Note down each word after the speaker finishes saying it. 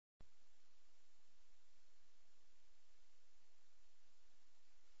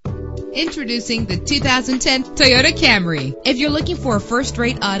Introducing the 2010 Toyota Camry. If you're looking for a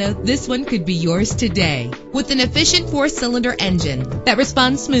first-rate auto, this one could be yours today. With an efficient 4-cylinder engine that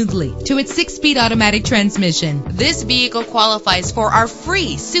responds smoothly to its 6-speed automatic transmission, this vehicle qualifies for our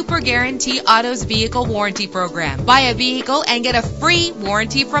free Super Guarantee Autos Vehicle Warranty Program. Buy a vehicle and get a free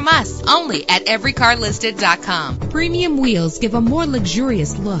warranty from us, only at everycarlisted.com. Premium wheels give a more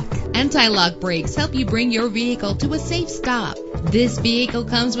luxurious look. Anti-lock brakes help you bring your vehicle to a safe stop. This vehicle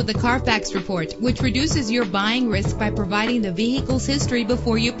comes with a Carfax report, which reduces your buying risk by providing the vehicle's history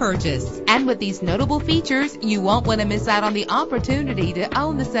before you purchase. And with these notable features, you won't want to miss out on the opportunity to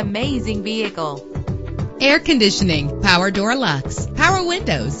own this amazing vehicle. Air conditioning, power door locks, power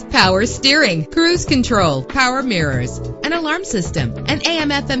windows, power steering, cruise control, power mirrors, an alarm system, an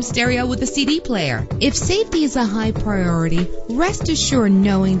AM/FM stereo with a CD player. If safety is a high priority, rest assured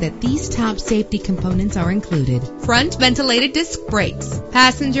knowing that these top safety components are included. Front ventilated disc brakes,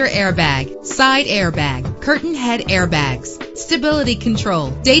 passenger airbag, side airbag, curtain head airbags, stability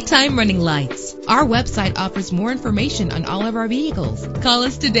control, daytime running lights. Our website offers more information on all of our vehicles. Call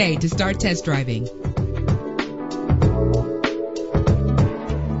us today to start test driving.